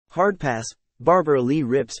Hard pass, Barbara Lee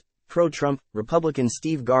rips, pro-Trump, Republican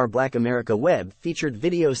Steve Garvey. Black America Web featured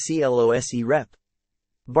video. CLOSE Rep.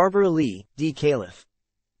 Barbara Lee, D-Calif,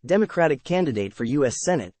 Democratic candidate for U.S.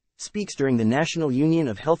 Senate, speaks during the National Union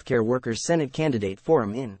of Healthcare Workers Senate Candidate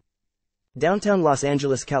Forum in downtown Los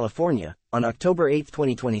Angeles, California, on October 8,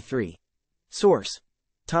 2023. Source: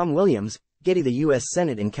 Tom Williams, Getty. The U.S.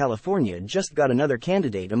 Senate in California just got another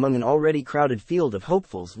candidate among an already crowded field of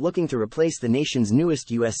hopefuls looking to replace the nation's newest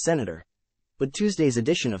U.S. Senator. But Tuesday's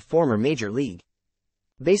edition of former Major League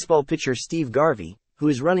Baseball pitcher Steve Garvey, who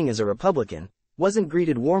is running as a Republican, wasn't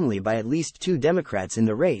greeted warmly by at least two Democrats in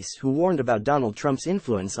the race who warned about Donald Trump's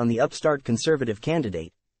influence on the upstart conservative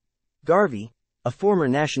candidate. Garvey, a former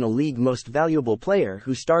National League Most Valuable player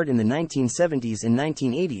who starred in the 1970s and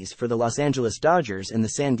 1980s for the Los Angeles Dodgers and the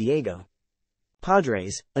San Diego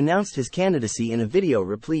Padres, announced his candidacy in a video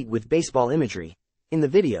replete with baseball imagery. In the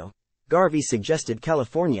video, Garvey suggested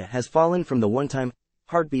California has fallen from the one-time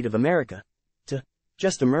heartbeat of America to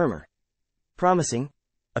just a murmur. Promising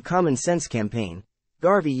a common-sense campaign,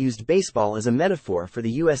 Garvey used baseball as a metaphor for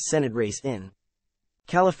the U.S. Senate race in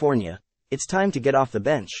California. It's time to get off the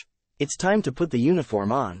bench. It's time to put the uniform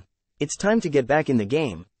on. It's time to get back in the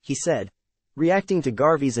game, he said. Reacting to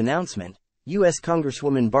Garvey's announcement, U.S.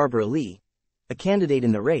 Congresswoman Barbara Lee, a candidate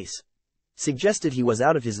in the race, suggested he was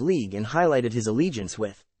out of his league and highlighted his allegiance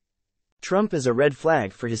with Trump as a red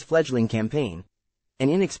flag for his fledgling campaign. An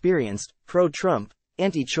inexperienced, pro-Trump,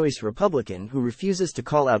 anti-choice Republican who refuses to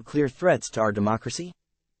call out clear threats to our democracy?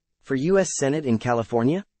 For U.S. Senate in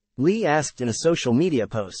California? Lee asked in a social media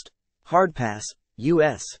post. Hard pass,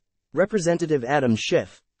 U.S. Representative Adam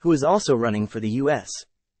Schiff, who is also running for the U.S.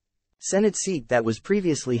 Senate seat that was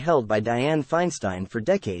previously held by Dianne Feinstein for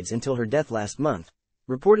decades until her death last month,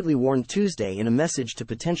 reportedly warned Tuesday in a message to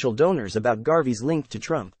potential donors about Garvey's link to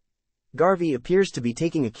Trump. Garvey appears to be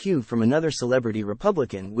taking a cue from another celebrity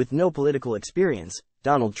Republican with no political experience,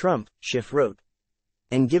 Donald Trump, Schiff wrote.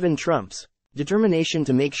 And given Trump's determination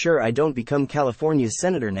to make sure I don't become California's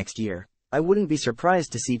senator next year, I wouldn't be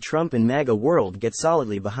surprised to see Trump and MAGA world get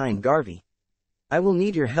solidly behind Garvey. I will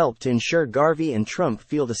need your help to ensure Garvey and Trump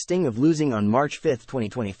feel the sting of losing on March 5,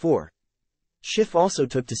 2024. Schiff also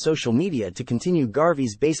took to social media to continue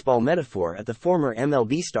Garvey's baseball metaphor at the former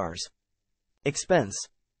MLB star's expense.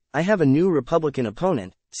 I have a new Republican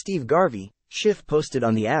opponent, Steve Garvey, Schiff posted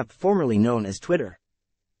on the app formerly known as Twitter.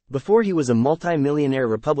 Before he was a multi-millionaire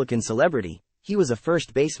Republican celebrity, he was a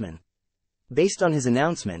first baseman. Based on his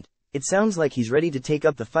announcement, it sounds like he's ready to take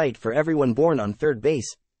up the fight for everyone born on third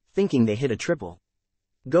base, thinking they hit a triple.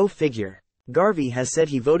 Go figure. Garvey has said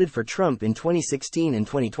he voted for Trump in 2016 and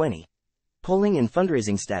 2020. Polling and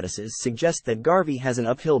fundraising statuses suggest that Garvey has an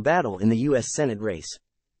uphill battle in the U.S. Senate race.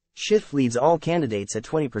 Schiff leads all candidates at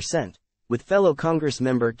 20%, with fellow Congress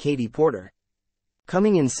member Katie Porter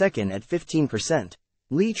coming in second at 15%.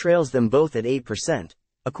 Lee trails them both at 8%,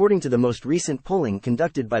 according to the most recent polling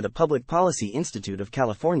conducted by the Public Policy Institute of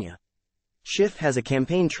California. Schiff has a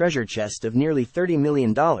campaign treasure chest of nearly $30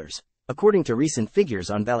 million, according to recent figures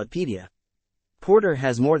on Ballotpedia. Porter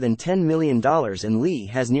has more than $10 million and Lee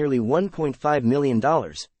has nearly $1.5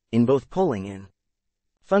 million, in both polling and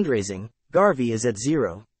fundraising. Garvey is at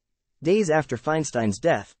 0 days after Feinstein's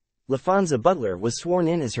death. LaFonza Butler was sworn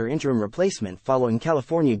in as her interim replacement following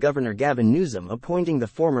California Governor Gavin Newsom appointing the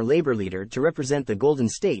former labor leader to represent the Golden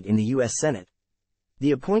State in the U.S. Senate.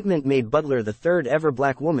 The appointment made Butler the third ever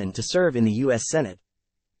black woman to serve in the U.S. Senate.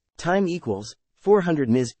 Time equals 400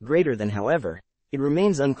 Ms. greater than. However, it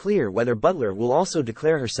remains unclear whether Butler will also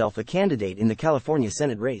declare herself a candidate in the California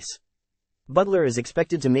Senate race. Butler is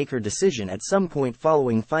expected to make her decision at some point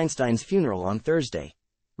following Feinstein's funeral on Thursday.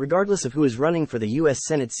 Regardless of who is running for the U.S.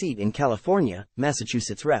 Senate seat in California,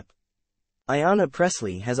 Massachusetts Rep. Ayanna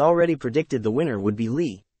Pressley has already predicted the winner would be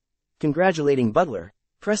Lee. Congratulating Butler,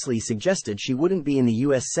 Pressley suggested she wouldn't be in the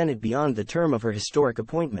U.S. Senate beyond the term of her historic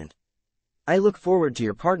appointment. I look forward to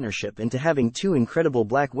your partnership and to having two incredible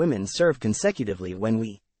black women serve consecutively when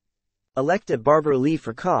we elect at Barbara Lee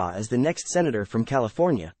for CA as the next senator from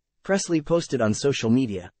California, Pressley posted on social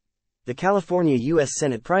media. The California U.S.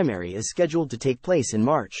 Senate primary is scheduled to take place in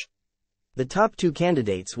March. The top two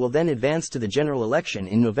candidates will then advance to the general election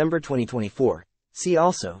in November 2024. See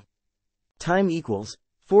also. Time equals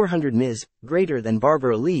 400 Ms. greater than.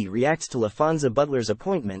 Barbara Lee reacts to LaFonza Butler's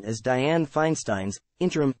appointment as Dianne Feinstein's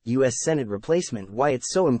interim U.S. Senate replacement. Why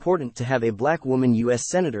it's so important to have a black woman U.S.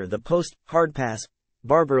 Senator. The Post. Hard pass,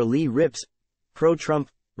 Barbara Lee rips, pro-Trump,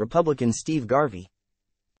 Republican Steve Garvey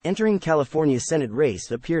entering California Senate race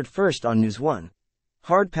appeared first on News 1.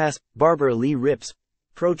 Hard pass, Barbara Lee rips,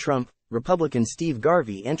 pro-Trump, Republican Steve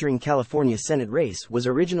Garvey entering California Senate race was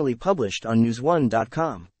originally published on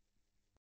NewsOne.com.